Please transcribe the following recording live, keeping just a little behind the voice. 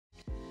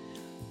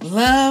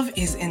Love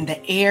is in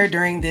the air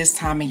during this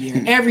time of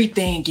year.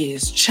 Everything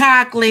is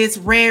chocolates,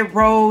 red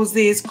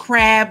roses,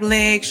 crab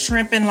legs,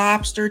 shrimp and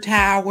lobster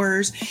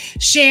towers,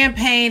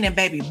 champagne, and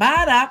baby,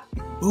 bada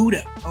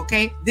Buddha.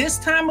 Okay, this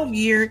time of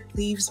year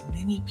leaves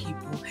many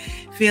people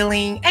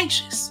feeling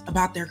anxious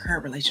about their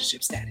current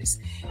relationship status.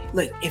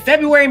 Look, if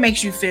February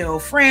makes you feel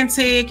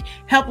frantic,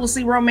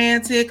 helplessly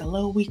romantic, a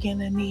little weak in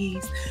the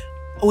knees,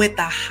 with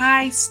a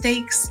high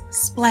stakes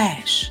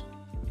splash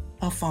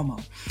of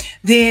FOMO,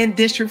 then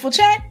this Truthful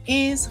Chat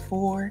is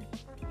for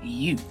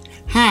you.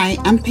 Hi,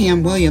 I'm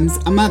Pam Williams,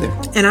 a mother.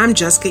 And I'm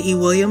Jessica E.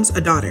 Williams,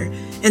 a daughter.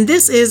 And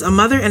this is a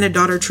mother and a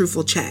daughter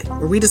Truthful Chat,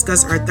 where we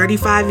discuss our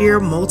 35-year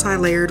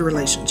multi-layered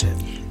relationship.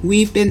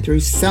 We've been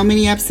through so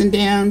many ups and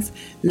downs.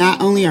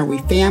 Not only are we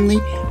family,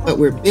 but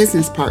we're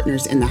business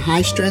partners in the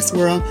high-stress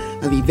world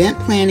of event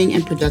planning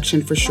and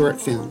production for short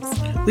films.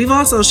 We've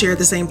also shared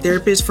the same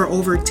therapist for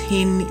over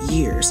 10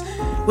 years.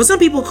 What some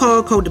people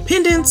call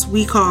codependence,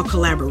 we call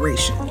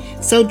collaboration.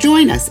 So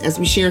join us as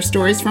we share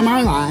stories from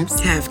our lives,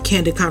 have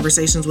candid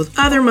conversations with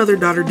other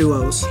mother-daughter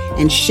duos,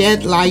 and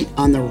shed light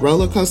on the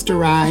roller coaster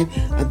ride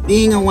of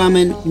being a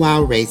woman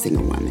while raising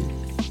a woman.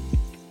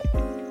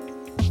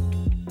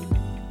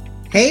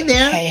 Hey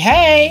there.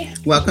 Hey.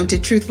 Welcome to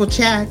Truthful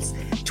Chats,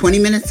 20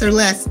 minutes or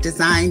less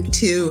designed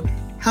to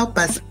help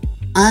us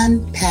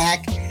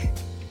unpack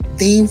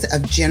themes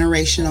of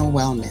generational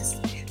wellness.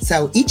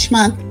 So each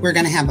month we're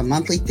going to have a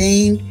monthly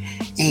theme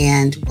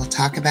and we'll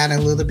talk about it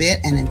a little bit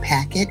and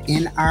unpack it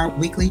in our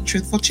weekly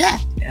Truthful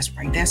Chat.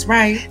 That's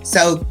right.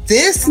 So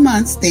this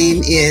month's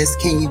theme is,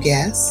 can you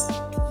guess?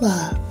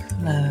 Love.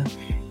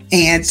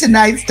 And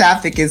tonight's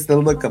topic is the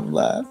look of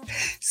love.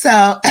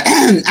 So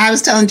I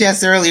was telling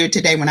Jess earlier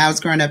today, when I was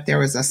growing up, there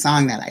was a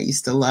song that I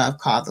used to love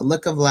called The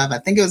Look of Love. I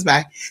think it was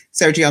by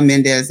Sergio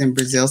Mendes in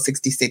Brazil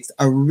 66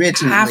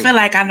 originally. I feel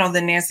like I know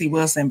the Nancy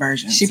Wilson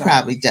version. She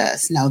probably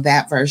does know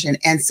that version.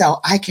 And so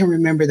I can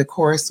remember the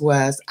chorus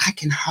was, I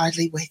can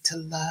hardly wait to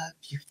love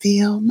you,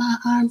 feel my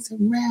arms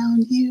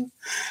around you.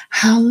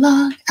 How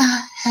long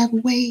I have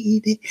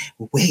waited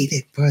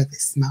for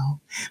this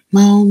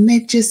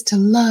moment just to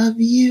love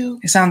you.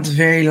 It sounds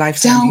very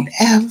Lifetime. Don't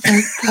ever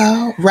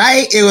go.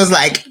 Right? It was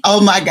like,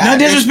 oh my God. No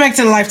disrespect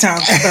to the Lifetime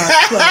club,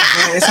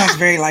 but it sounds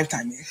very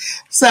Lifetime.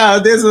 So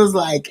this was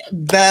like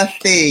the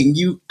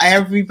thing.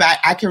 Everybody,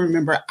 I can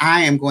remember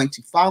I am going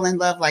to fall in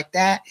love like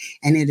that,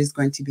 and it is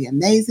going to be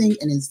amazing,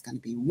 and it's going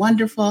to be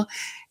wonderful.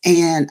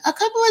 And a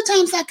couple of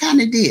times I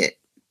kind of did,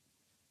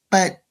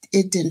 but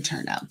it didn't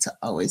turn out to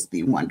always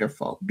be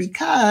wonderful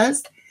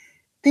because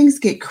things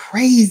get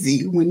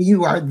crazy when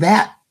you are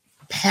that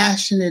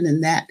passionate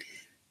and that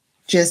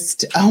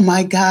just, oh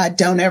my God,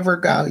 don't ever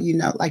go. You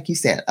know, like you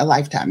said, a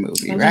Lifetime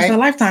movie, right? It's a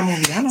Lifetime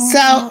movie. I don't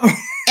know.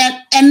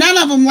 And none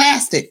of them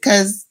lasted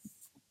because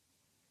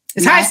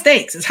it's high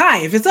stakes. It's high.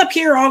 If it's up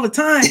here all the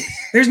time,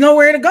 there's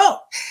nowhere to go.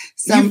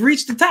 You've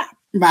reached the top.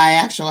 My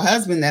actual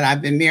husband that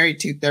I've been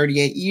married to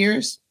 38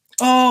 years.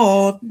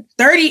 Oh,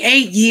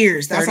 38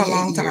 years. That's a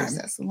long time.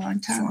 That's a long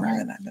time,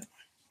 right?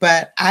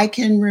 But I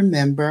can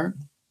remember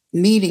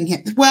meeting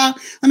him. Well,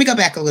 let me go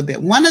back a little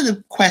bit. One of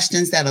the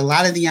questions that a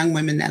lot of the young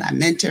women that I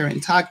mentor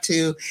and talk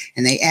to,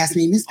 and they ask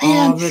me, Miss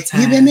Pam,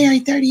 you've been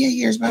married 38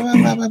 years, blah, blah,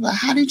 blah, blah, blah.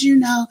 How did you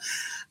know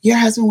your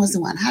husband was the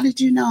one? How did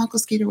you know Uncle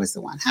Skeeter was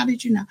the one? How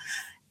did you know?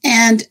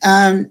 And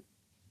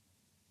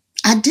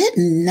I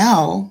didn't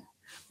know,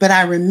 but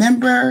I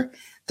remember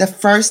the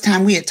first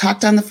time we had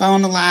talked on the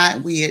phone a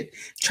lot. We had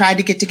tried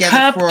to get together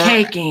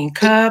Cupcaking.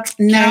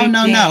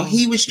 No.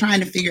 He was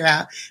trying to figure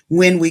out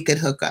when we could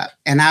hook up.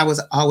 And I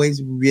was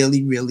always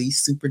really, really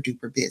super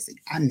duper busy.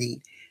 I mean,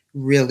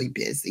 really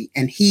busy.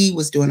 And he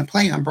was doing a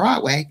play on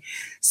Broadway.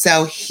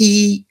 So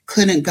he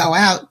couldn't go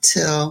out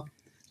till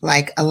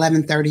like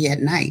 11:30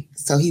 at night.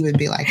 So he would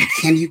be like,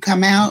 can you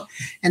come out?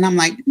 And I'm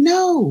like,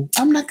 no,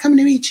 I'm not coming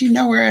to meet you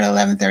nowhere at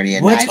 11:30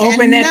 at What's night. What's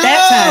open at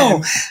that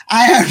time?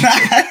 I am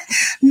not.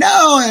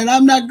 No, and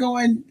I'm not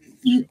going.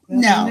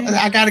 No,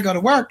 I got to go to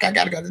work. I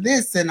got to go to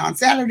this. And on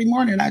Saturday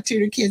morning, I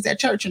tutor kids at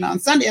church. And on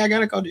Sunday, I got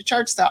to go to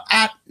church. So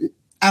I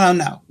don't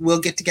know. We'll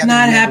get together.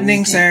 Not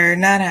happening, sir.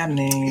 Not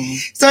happening.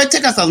 So it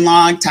took us a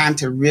long time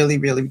to really,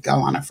 really go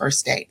on a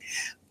first date.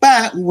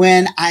 But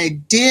when I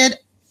did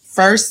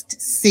first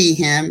see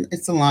him,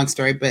 it's a long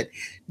story, but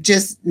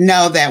just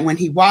know that when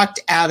he walked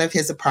out of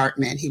his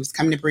apartment, he was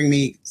coming to bring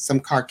me some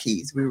car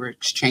keys. We were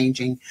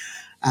exchanging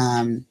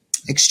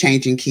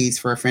keys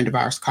for a friend of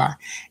ours' car.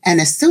 And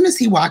as soon as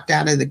he walked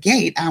out of the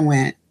gate, I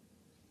went,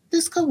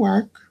 this could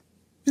work.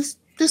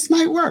 This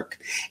might work.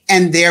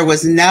 And there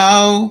was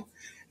no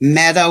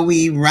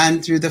meadowy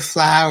run through the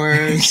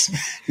flowers.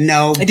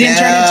 No, it didn't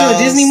turn into a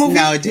Disney movie.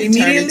 No, it didn't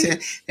turn into.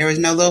 There was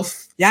no little.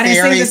 Y'all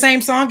didn't sing the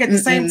same song at the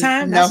same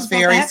time. No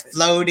fairies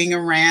floating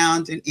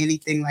around and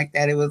anything like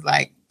that. It was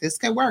like, this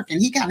could work.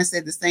 And he kind of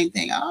said the same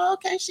thing. Oh,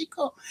 okay, she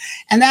cool.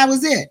 And that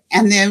was it.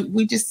 And then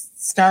we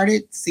just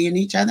started seeing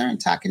each other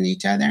and talking to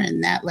each other.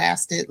 And that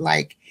lasted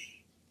like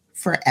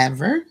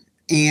forever.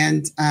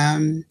 And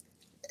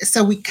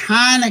so we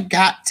kind of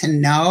got to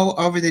know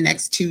over the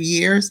next 2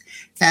 years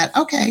that,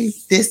 okay,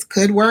 this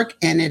could work,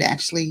 and it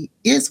actually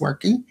is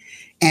working.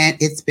 And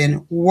it's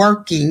been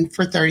working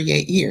for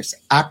 38 years.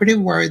 Operative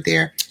word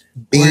there,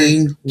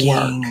 being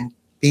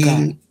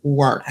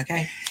work.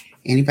 Okay.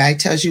 Anybody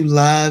tells you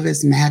love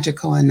is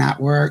magical and not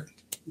work,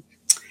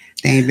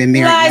 they ain't been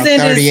married Lies no in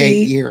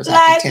 38 years.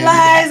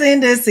 Lies in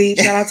deceit.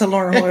 Shout out to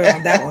Lauren Hoyle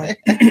on that one.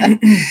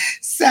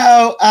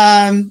 So,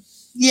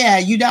 yeah,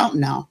 you don't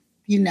know.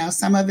 You know,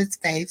 some of it's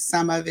faith,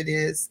 some of it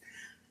is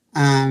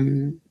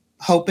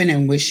hoping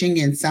and wishing,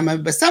 and some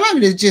of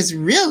it is just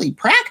really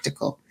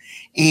practical.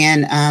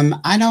 And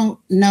I don't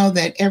know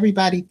that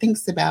everybody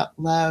thinks about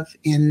love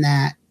in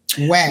that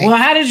way. Well,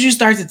 how did you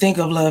start to think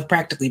of love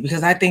practically?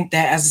 Because I think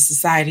that as a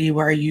society,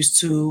 we're used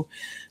to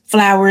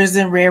flowers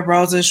and red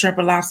roses, shrimp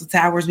and lobster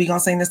towers. We gonna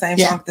sing the same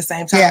song at the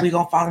same time. We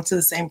gonna fall into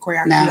the same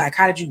choreography. No. Like,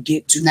 how did you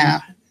get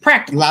to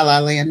practical? La La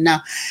Land. No.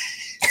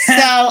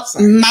 So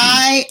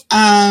my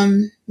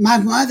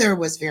mother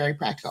was very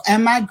practical,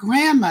 and my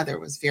grandmother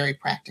was very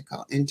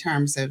practical in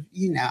terms of,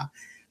 you know,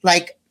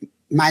 like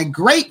my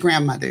great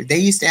grandmother. They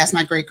used to ask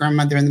my great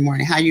grandmother in the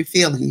morning, "How you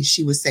feeling?" And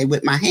she would say,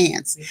 "With my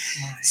hands."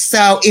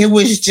 So it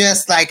was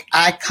just like,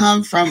 I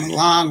come from a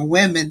long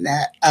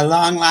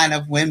line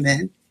of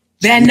women.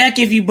 That neck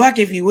if you buck,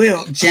 if you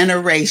will.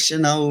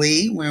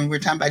 Generationally, when we're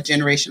talking about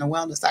generational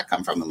wellness, I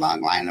come from a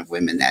long line of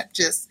women that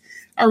just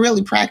are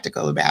really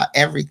practical about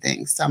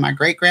everything. So my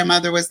great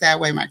grandmother was that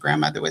way. My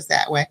grandmother was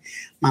that way.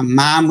 My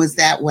mom was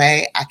that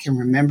way. I can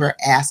remember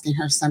asking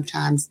her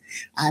sometimes.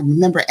 I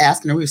remember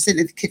asking her, we were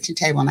sitting at the kitchen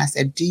table, and I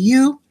said, "Do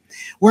you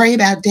worry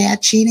about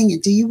dad cheating?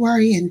 And do you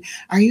worry? And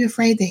are you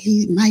afraid that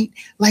he might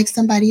like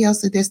somebody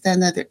else or this, that,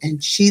 and other?"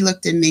 And she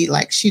looked at me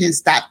like she didn't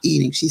stop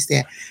eating. She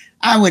said,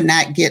 "I would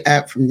not get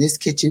up from this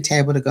kitchen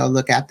table to go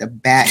look out the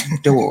back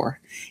door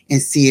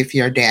and see if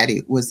your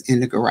daddy was in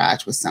the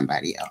garage with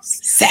somebody else."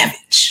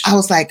 Savage. I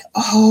was like,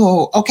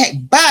 oh,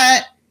 okay.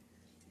 But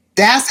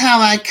that's how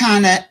I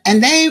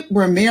and they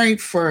were married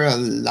for a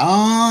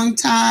long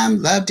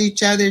time, loved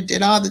each other,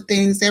 did all the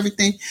things,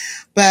 everything.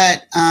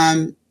 But,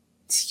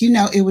 you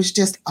know, it was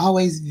just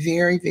always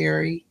very,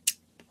 very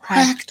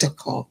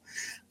practical.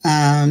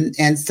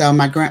 And so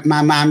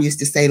my mom used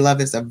to say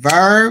love is a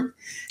verb.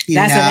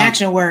 That's an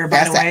action word,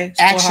 by the way.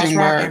 Action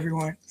word.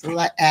 Everyone.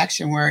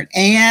 Action word.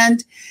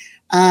 And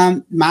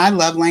my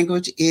love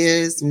language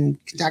is, and we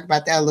can talk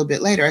about that a little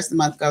bit later as the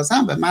month goes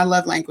on, but my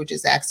love language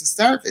is acts of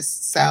service.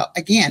 So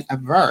again, a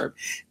verb.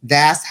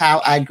 That's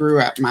how I grew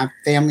up. My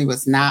family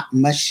was not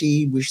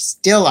mushy. We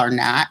still are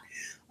not.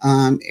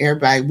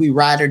 Everybody, we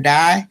ride or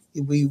die.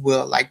 We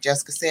will, like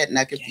Jessica said,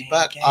 nuck if you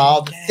buck,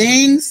 all the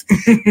things,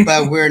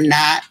 but we're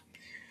not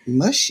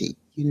mushy.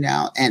 You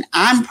know, and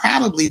I'm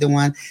probably the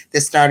one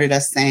that started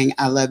us saying,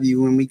 "I love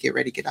you" when we get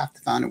ready to get off the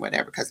phone or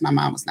whatever, because my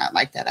mom was not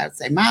like that. I would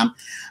say, "Mom,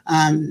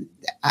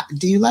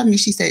 do you love me?"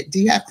 She said, "Do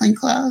you have clean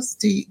clothes?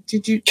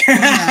 Did you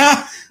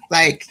know,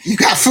 like, you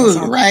got food,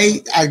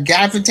 right? I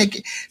got to protect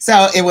you."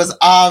 So it was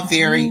all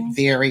very,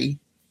 very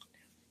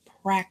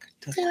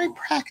practical. Very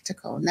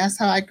practical. And that's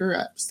how I grew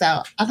up.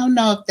 So I don't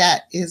know if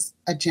that is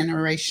a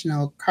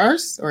generational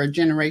curse or a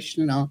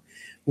generational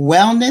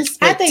wellness.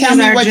 I think it's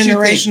our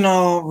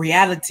generational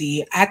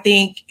reality. I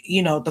think,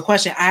 you know, the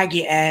question I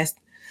get asked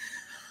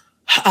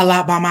a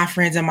lot by my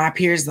friends and my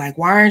peers, like,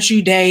 "Why aren't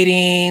you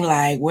dating?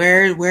 Like,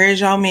 where's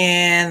your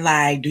man?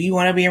 Like, do you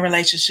want to be in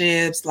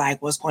relationships?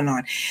 Like, what's going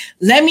on?"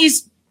 Let me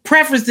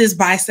preface this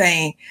by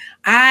saying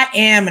I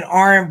am an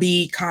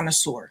R&B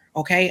connoisseur.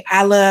 Okay.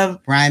 I love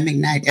Brian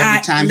McKnight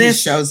every time he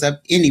shows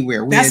up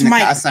anywhere. That's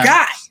my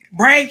guy.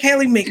 Brian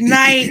Kelly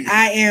McKnight.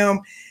 I am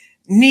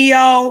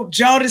Neo,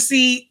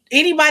 Jodeci.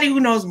 Anybody who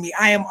knows me,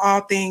 I am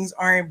all things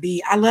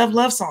R&B. I love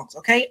love songs,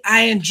 okay?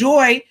 I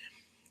enjoy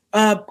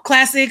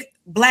classic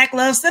Black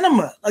love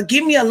cinema.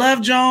 Give me a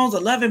Love Jones,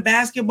 a Love and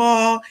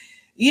Basketball,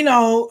 you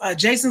know,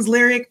 Jason's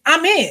Lyric.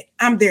 I'm in.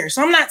 I'm there.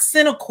 So I'm not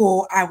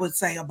cynical, I would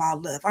say,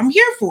 about love. I'm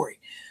here for it.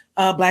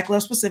 Black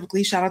love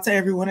specifically. Shout out to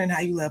everyone and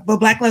how you love, but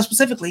Black love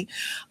specifically.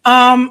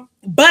 But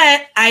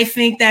I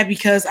think that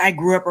because I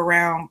grew up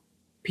around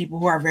people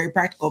who are very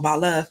practical about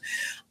love,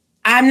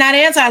 I'm not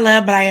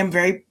anti-love, but I am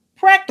very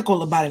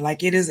practical about it.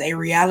 Like, it is a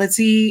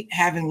reality,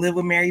 having lived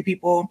with married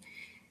people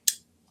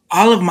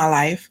all of my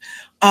life,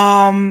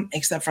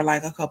 except for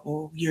like a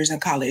couple years in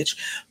college,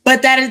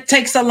 but that it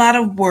takes a lot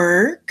of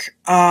work,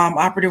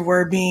 operative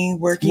word being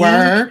working,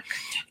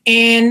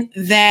 and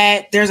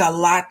that there's a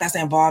lot that's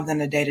involved on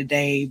a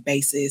day-to-day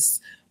basis,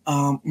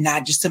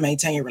 not just to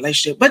maintain your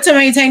relationship, but to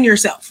maintain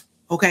yourself.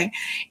 Okay.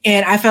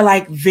 And I felt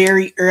like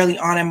very early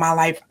on in my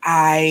life,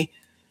 I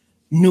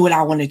knew what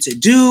I wanted to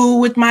do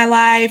with my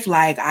life.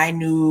 Like, I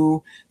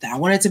knew that I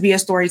wanted to be a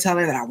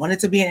storyteller, that I wanted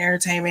to be in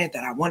entertainment,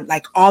 that I want,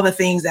 like, all the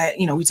things that,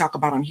 you know, we talk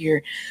about on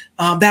here,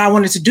 that I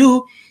wanted to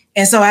do.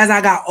 And so as I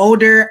got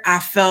older, I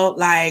felt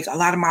like a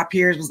lot of my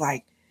peers was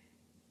like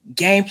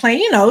game playing,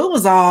 you know, it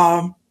was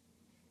all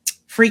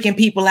freaking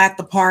people at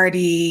the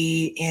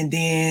party and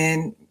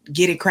then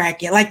get it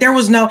cracking. Like there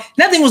was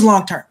nothing was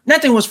long term.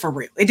 Nothing was for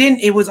real.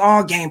 It was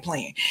all game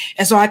plan.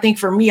 And so I think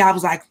for me, I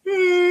was like,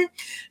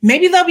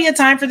 maybe there'll be a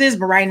time for this.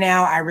 But right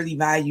now I really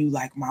value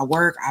like my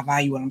work. I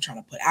value what I'm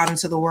trying to put out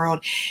into the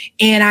world.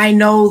 And I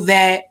know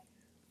that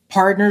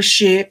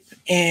partnership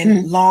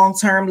and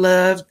long-term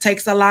love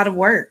takes a lot of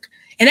work.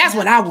 And that's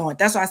what I want.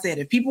 That's why I said,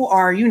 if people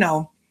are, you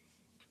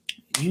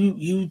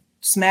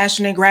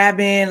smashing and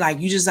grabbing, like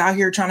you just out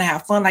here trying to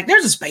have fun, like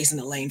there's a space in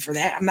the lane for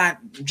that. I'm not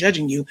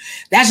judging you.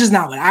 That's just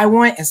not what I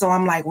want. And so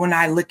I'm like, when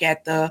I look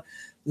at the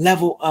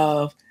level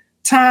of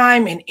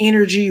time and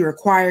energy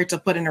required to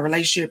put in a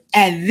relationship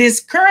at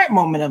this current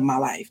moment of my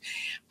life,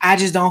 I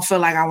just don't feel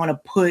like I want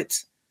to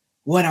put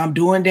what I'm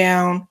doing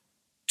down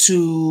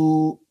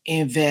to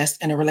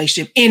invest in a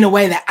relationship in the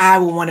way that I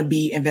would want to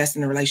be invested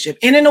in a relationship,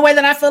 and in the way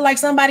that I feel like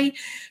somebody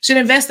should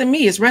invest in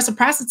me. It's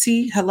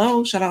reciprocity.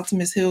 Hello, shout out to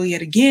Miss Hill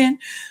yet again.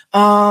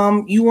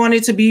 You want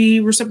it to be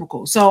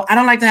reciprocal. So I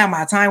don't like to have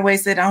my time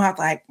wasted. I don't have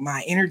to like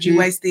my energy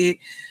wasted.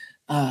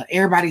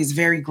 Everybody is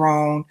very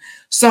grown.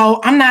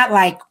 So I'm not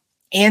like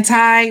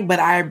anti, but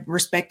I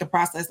respect the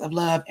process of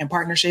love and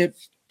partnership.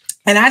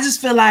 And I just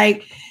feel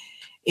like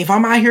if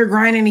I'm out here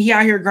grinding and he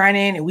out here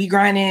grinding and we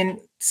grinding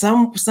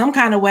some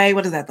kind of way,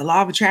 what is that? The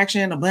law of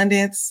attraction,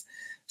 abundance,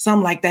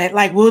 something like that.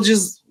 Like we'll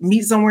just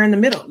meet somewhere in the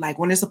middle, like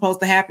when it's supposed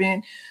to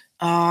happen.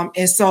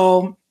 And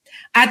so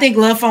I think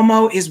love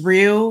FOMO is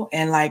real,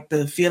 and like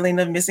the feeling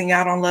of missing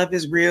out on love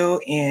is real.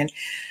 And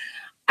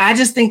I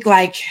just think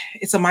like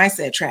it's a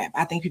mindset trap.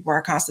 I think people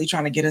are constantly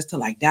trying to get us to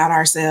like doubt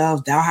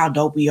ourselves, doubt how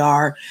dope we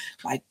are,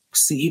 like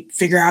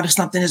figure out if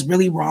something is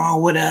really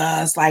wrong with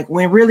us. Like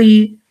when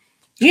really,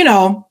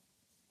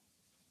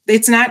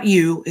 it's not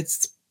you.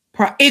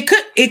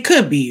 It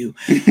could be you.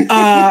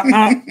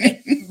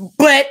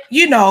 But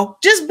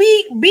just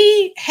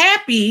be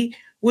happy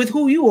with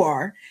who you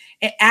are.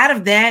 And out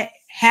of that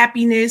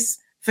happiness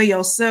for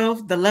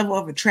yourself, the level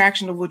of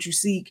attraction of what you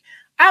seek,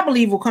 I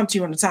believe will come to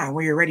you in a time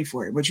where you're ready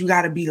for it. But you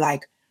got to be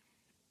like,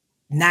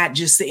 not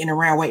just sitting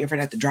around waiting for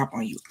that to drop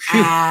on you.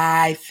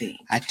 I think.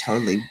 I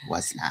totally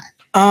was not.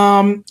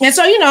 And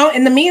so,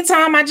 in the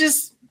meantime, I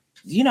just,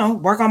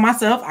 work on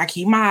myself. I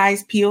keep my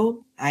eyes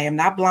peeled. I am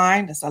not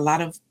blind. There's a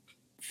lot of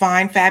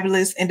fine,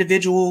 fabulous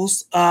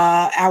individuals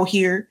out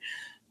here.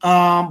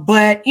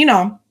 But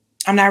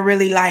I'm not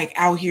really like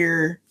out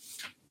here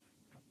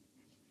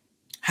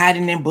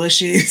hiding in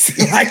bushes,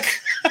 like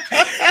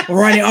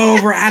running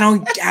over. I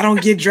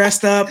don't get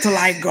dressed up to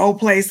like go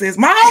places.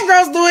 My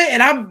homegirls do it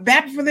and I'm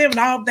happy for them and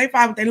I hope they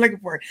find what they're looking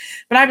for.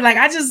 But I'd be like,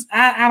 I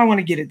don't want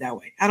to get it that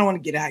way. I don't want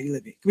to get it how you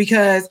live it,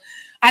 because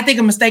I think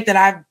a mistake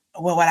that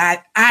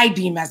what I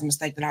deem as a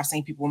mistake that I've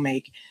seen people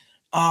make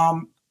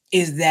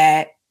is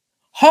that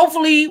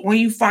hopefully when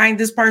you find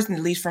this person,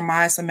 at least from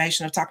my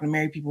summation of talking to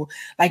married people,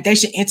 like they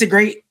should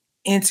integrate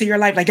into your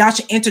life. Like y'all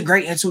should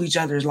integrate into each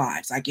other's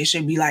lives. Like it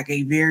should be like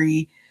a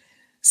very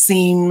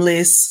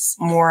seamless,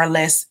 more or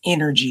less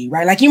energy,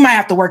 right? Like you might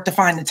have to work to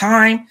find the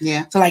time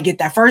to like get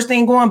that first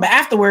thing going. But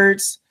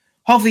afterwards,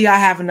 hopefully y'all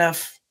have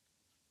enough,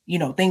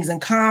 things in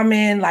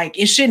common. Like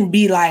it shouldn't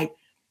be like,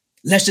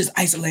 let's just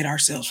isolate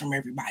ourselves from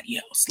everybody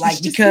else.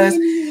 Like, because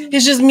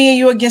it's just me and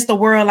you against the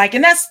world. Like,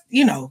 and that's,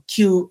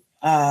 cute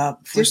for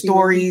Disney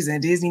stories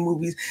and Disney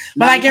movies.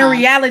 But like in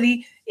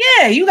reality,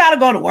 you got to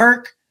go to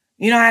work.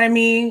 You know what I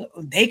mean?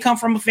 They come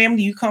from a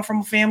family. You come from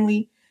a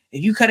family.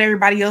 If you cut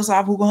everybody else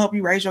off, who gonna help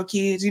you raise your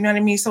kids? You know what I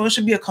mean? So it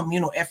should be a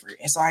communal effort.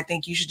 And so I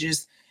think you should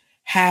just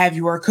have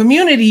your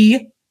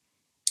community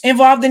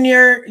involved in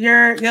your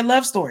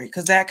love story,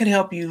 because that could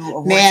help you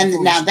avoid.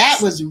 Man, now that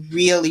was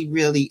really,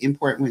 really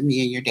important with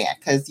me and your dad,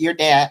 because your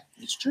dad,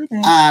 it's true,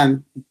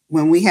 man.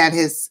 When we had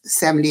his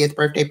 70th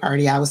birthday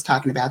party, I was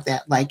talking about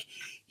that. Like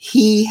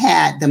he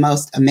had the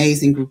most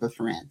amazing group of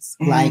friends.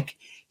 Mm-hmm. Like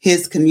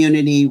his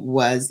community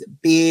was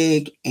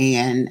big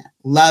and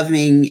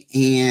loving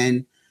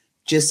and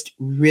just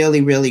really,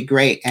 really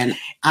great. And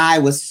I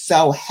was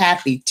so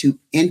happy to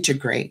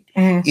integrate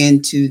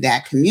into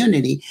that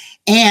community.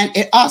 And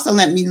it also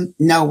let me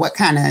know what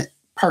kind of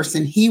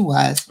person he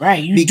was.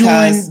 Right. You're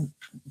doing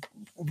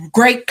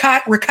great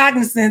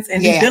recognizance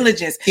and due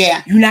diligence.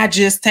 Yeah. You're not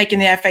just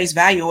taking it at face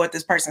value of what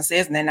this person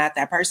says and they're not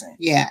that person.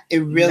 Yeah. It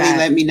really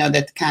let me know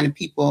that the kind of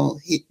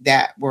people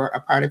that were a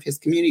part of his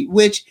community,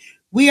 which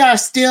we are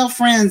still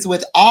friends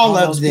with all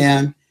of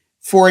them people.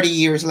 40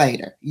 years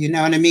later. You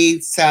know what I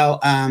mean? So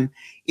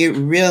it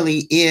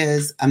really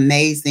is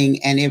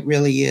amazing. And it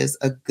really is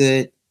a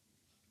good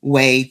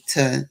way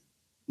to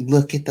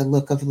look at the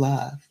look of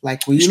love.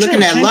 Like when you're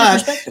looking at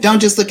love, don't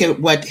just look at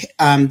what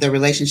the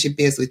relationship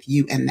is with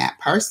you and that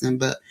person,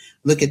 but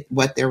look at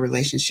what their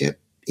relationship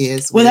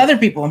is with other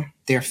people,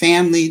 their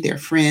family, their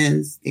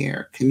friends,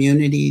 their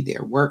community,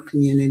 their work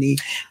community.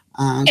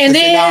 And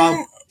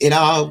then it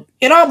all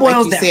boils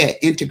like you down. said,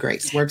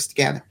 integrates, works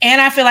together.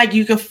 And I feel like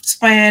you could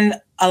spend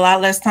a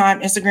lot less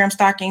time Instagram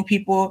stalking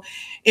people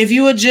if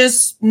you would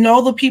just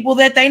know the people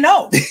that they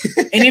know.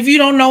 And if you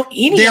don't know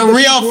any their of the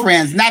real people,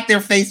 friends, not their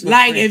Facebook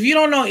like friends. if you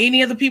don't know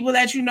any of the people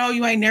that you know,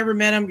 you ain't never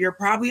met them, you're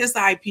probably a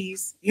side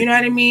piece. You know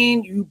what I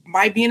mean? You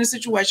might be in a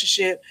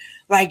situationship.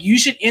 Like you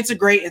should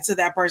integrate into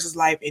that person's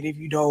life. And if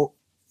you don't,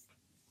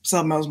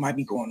 something else might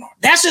be going on.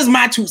 That's just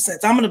my 2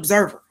 cents. I'm an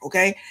observer.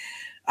 Okay.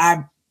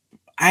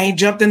 I ain't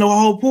jumped in the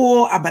whole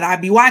pool, but I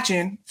be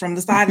watching from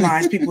the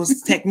sidelines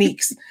people's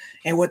techniques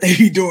and what they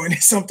be doing.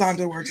 And sometimes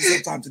it works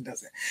and sometimes it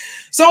doesn't.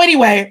 So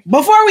anyway,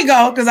 before we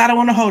go, because I don't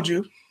want to hold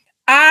you,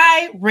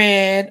 I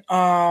read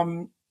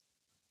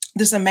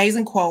this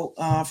amazing quote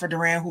for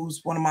Duran,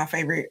 who's one of my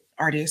favorite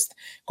artists,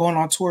 going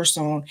on tour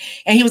soon.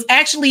 And he was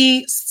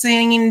actually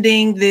singing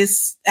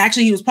this.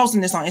 Actually, he was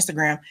posting this on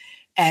Instagram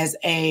as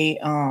a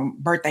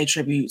birthday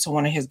tribute to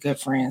one of his good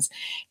friends.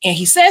 And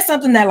he said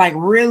something that like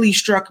really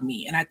struck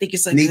me. And I think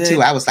it's me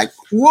too. I was like,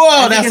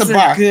 whoa, that's a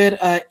bar. Good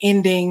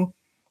ending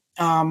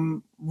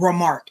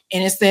remark.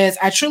 And it says,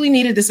 I truly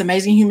needed this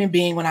amazing human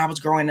being when I was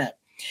growing up.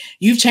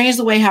 You've changed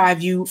the way how I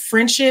view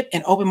friendship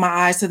and opened my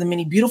eyes to the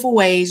many beautiful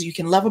ways you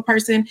can love a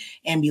person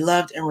and be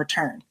loved in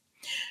return.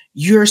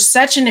 You're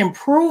such an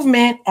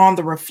improvement on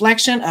the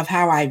reflection of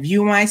how I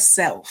view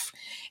myself.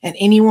 And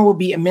anyone will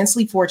be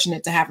immensely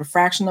fortunate to have a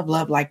fraction of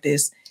love like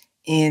this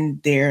in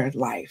their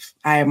life.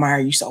 I admire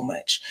you so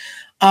much.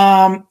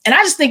 And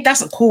I just think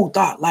that's a cool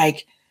thought.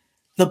 Like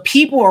the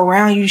people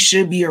around you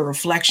should be a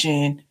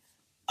reflection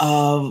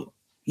of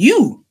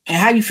you and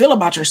how you feel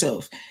about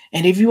yourself.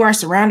 And if you are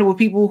surrounded with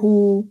people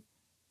who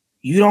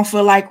you don't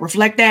feel like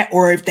reflect that,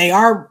 or if they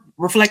are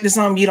reflecting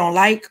something you don't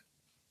like,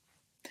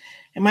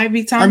 it might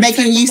be time. Or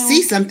making you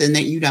see something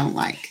that you don't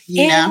like.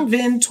 You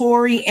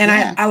inventory. Know? And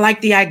yeah. I like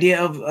the idea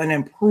of an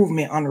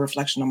improvement on the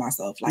reflection of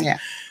myself. Like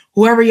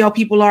whoever your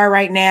people are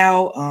right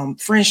now,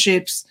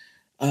 friendships,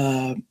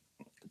 cut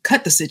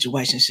the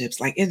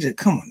situationships. Like it just,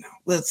 come on now.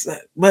 Let's,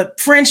 but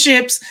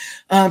friendships,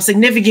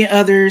 significant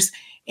others,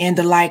 and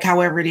the like,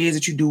 however it is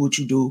that you do what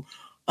you do.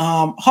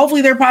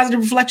 Hopefully they're positive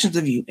reflections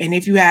of you. And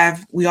if you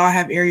have, we all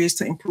have areas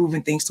to improve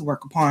and things to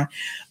work upon.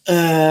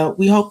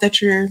 We hope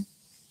that you're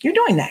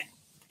doing that.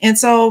 And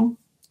so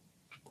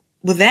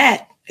with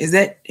that, is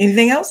that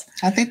anything else?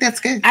 I think that's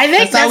good. I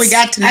think that's all we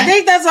got tonight. I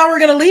think that's all we're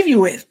going to leave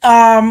you with.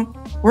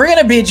 We're going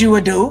to bid you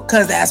adieu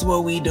because that's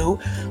what we do.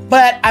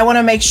 But I want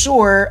to make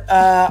sure,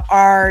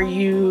 are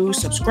you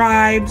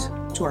subscribed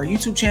to our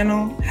YouTube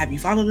channel? Have you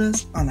followed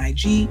us on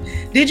IG?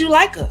 Did you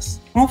like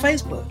us on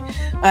Facebook?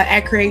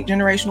 At Create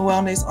Generational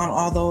Wellness on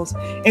all those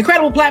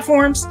incredible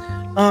platforms.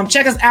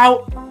 Check us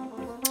out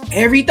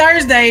every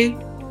Thursday.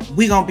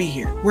 We're going to be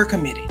here. We're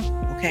committed.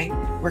 Okay?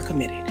 We're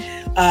committed.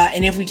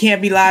 And if we can't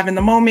be live in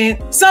the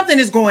moment, something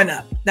is going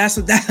up.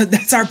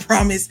 That's our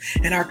promise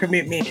and our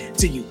commitment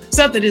to you.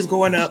 Something is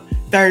going up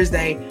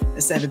Thursday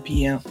at 7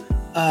 p.m.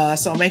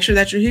 So make sure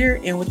that you're here.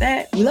 And with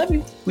that, we love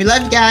you. We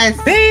love you guys.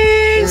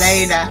 Peace.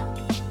 Later.